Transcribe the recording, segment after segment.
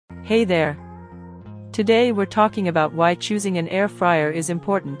Hey there! Today we're talking about why choosing an air fryer is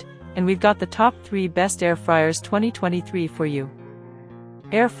important, and we've got the top 3 best air fryers 2023 for you.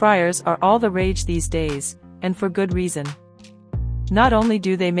 Air fryers are all the rage these days, and for good reason. Not only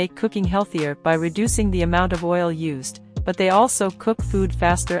do they make cooking healthier by reducing the amount of oil used, but they also cook food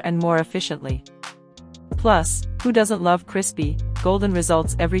faster and more efficiently. Plus, who doesn't love crispy, golden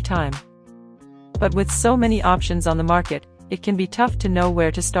results every time? But with so many options on the market, it can be tough to know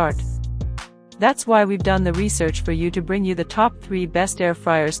where to start. That's why we've done the research for you to bring you the top 3 best air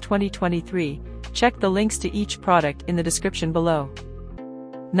fryers 2023. Check the links to each product in the description below.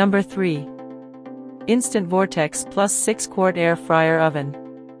 Number 3. Instant Vortex Plus 6-quart Air Fryer Oven.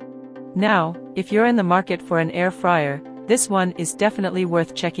 Now, if you're in the market for an air fryer, this one is definitely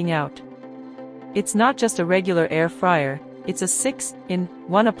worth checking out. It's not just a regular air fryer, it's a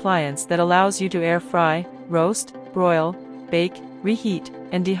 6-in-1 appliance that allows you to air fry, roast, broil, bake, reheat,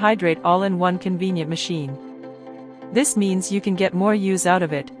 and dehydrate all in one convenient machine. This means you can get more use out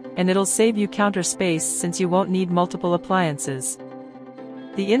of it, and it'll save you counter space since you won't need multiple appliances.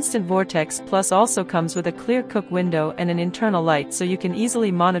 The Instant Vortex Plus also comes with a clear cook window and an internal light so you can easily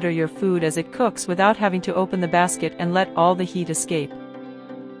monitor your food as it cooks without having to open the basket and let all the heat escape.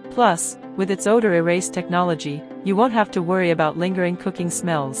 Plus, with its odor erase technology, you won't have to worry about lingering cooking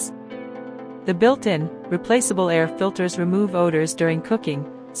smells. The built-in, replaceable air filters remove odors during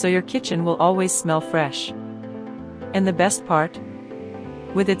cooking, so your kitchen will always smell fresh. And the best part?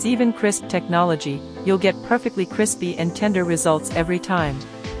 With its Even Crisp technology, you'll get perfectly crispy and tender results every time.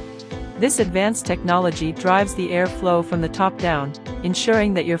 This advanced technology drives the air flow from the top down,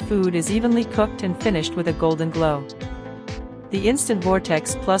 ensuring that your food is evenly cooked and finished with a golden glow. The Instant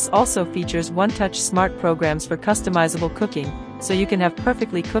Vortex Plus also features one-touch smart programs for customizable cooking, so you can have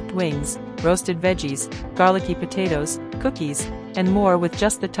perfectly cooked wings, roasted veggies, garlicky potatoes, cookies, and more with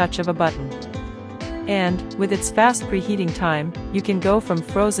just the touch of a button. And, with its fast preheating time, you can go from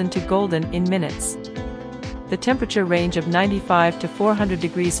frozen to golden in minutes. The temperature range of 95 to 400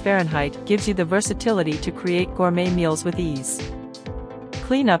 degrees Fahrenheit gives you the versatility to create gourmet meals with ease.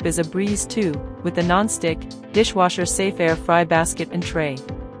 Cleanup is a breeze too, with the non-stick, dishwasher-safe air fry basket and tray.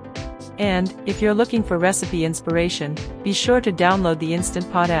 And, if you're looking for recipe inspiration, be sure to download the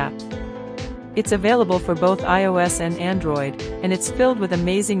Instant Pot app. It's available for both iOS and Android, and it's filled with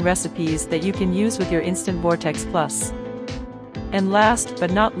amazing recipes that you can use with your Instant Vortex Plus. And last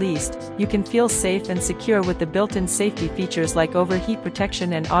but not least, you can feel safe and secure with the built-in safety features like overheat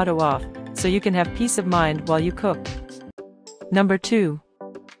protection and auto-off, so you can have peace of mind while you cook. Number 2.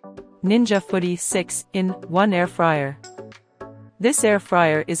 Ninja Foodi 6-in-1 Air Fryer. This air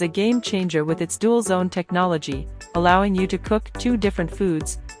fryer is a game changer with its dual zone technology, allowing you to cook 2 different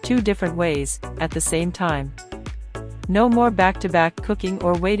foods, 2 different ways, at the same time. No more back-to-back cooking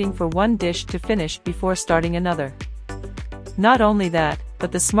or waiting for one dish to finish before starting another. Not only that,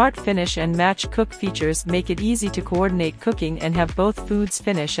 but the smart finish and match cook features make it easy to coordinate cooking and have both foods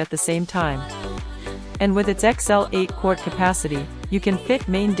finish at the same time. And with its XL 8-quart capacity, you can fit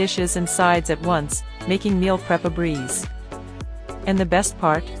main dishes and sides at once, making meal prep a breeze. And the best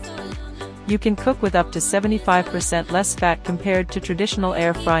part? You can cook with up to 75% less fat compared to traditional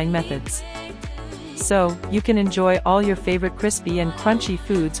air frying methods. So, you can enjoy all your favorite crispy and crunchy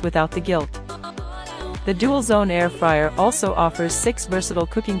foods without the guilt. The Dual Zone Air Fryer also offers 6 versatile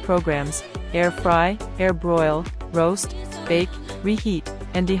cooking programs: air fry, air broil, roast, bake, reheat,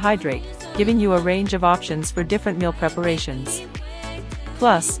 and dehydrate, giving you a range of options for different meal preparations.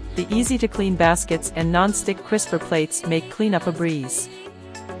 Plus, the easy-to-clean baskets and non-stick crisper plates make cleanup a breeze.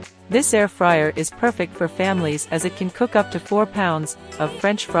 This air fryer is perfect for families as it can cook up to 4 pounds of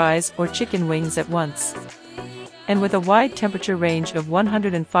French fries or chicken wings at once. And with a wide temperature range of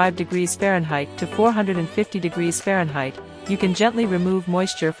 105 degrees Fahrenheit to 450 degrees Fahrenheit, you can gently remove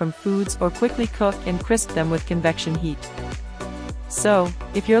moisture from foods or quickly cook and crisp them with convection heat. So,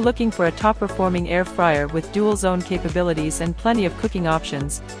 if you're looking for a top-performing air fryer with dual-zone capabilities and plenty of cooking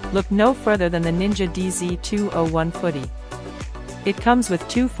options, look no further than the Ninja DZ201 Foodi. It comes with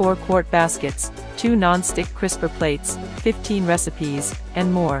 2 4-quart baskets, 2 non-stick crisper plates, 15 recipes,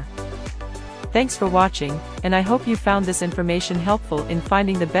 and more. Thanks for watching, and I hope you found this information helpful in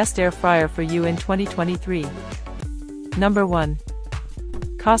finding the best air fryer for you in 2023. Number 1.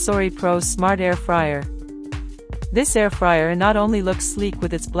 Cosori Pro Smart Air Fryer. This air fryer not only looks sleek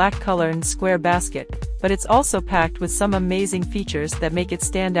with its black color and square basket, but it's also packed with some amazing features that make it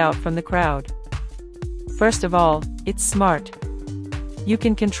stand out from the crowd. First of all, it's smart. You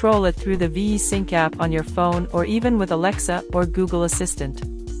can control it through the VE Sync app on your phone or even with Alexa or Google Assistant.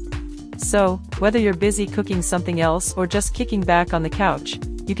 So, whether you're busy cooking something else or just kicking back on the couch,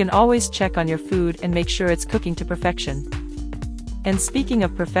 you can always check on your food and make sure it's cooking to perfection. And speaking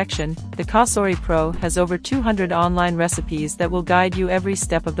of perfection, the Cosori Pro has over 200 online recipes that will guide you every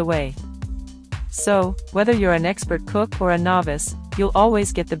step of the way. So, whether you're an expert cook or a novice, you'll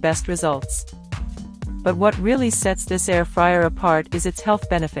always get the best results. But what really sets this air fryer apart is its health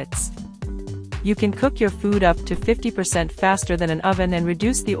benefits. You can cook your food up to 50% faster than an oven and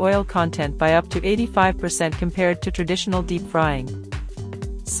reduce the oil content by up to 85% compared to traditional deep frying.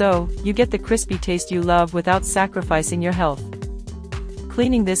 So, you get the crispy taste you love without sacrificing your health.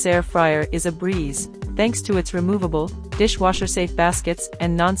 Cleaning this air fryer is a breeze, thanks to its removable, dishwasher-safe baskets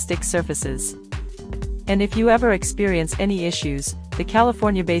and non-stick surfaces. And if you ever experience any issues, the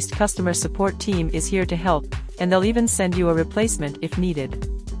California-based customer support team is here to help, and they'll even send you a replacement if needed.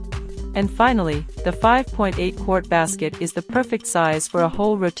 And finally, the 5.8-quart basket is the perfect size for a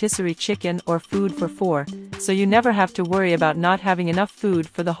whole rotisserie chicken or food for four, so you never have to worry about not having enough food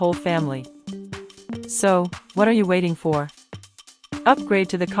for the whole family. So, what are you waiting for? Upgrade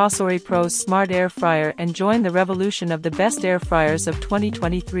to the Cosori Pro's Smart Air Fryer and join the revolution of the best air fryers of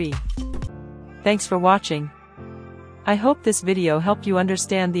 2023. Thanks for watching. I hope this video helped you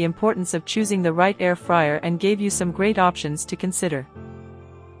understand the importance of choosing the right air fryer and gave you some great options to consider.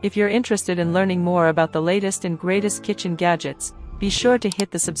 If you're interested in learning more about the latest and greatest kitchen gadgets, be sure to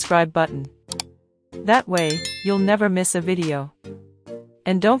hit the subscribe button. That way, you'll never miss a video.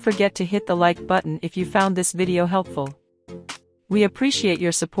 And don't forget to hit the like button if you found this video helpful. We appreciate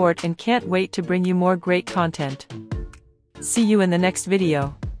your support and can't wait to bring you more great content. See you in the next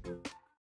video.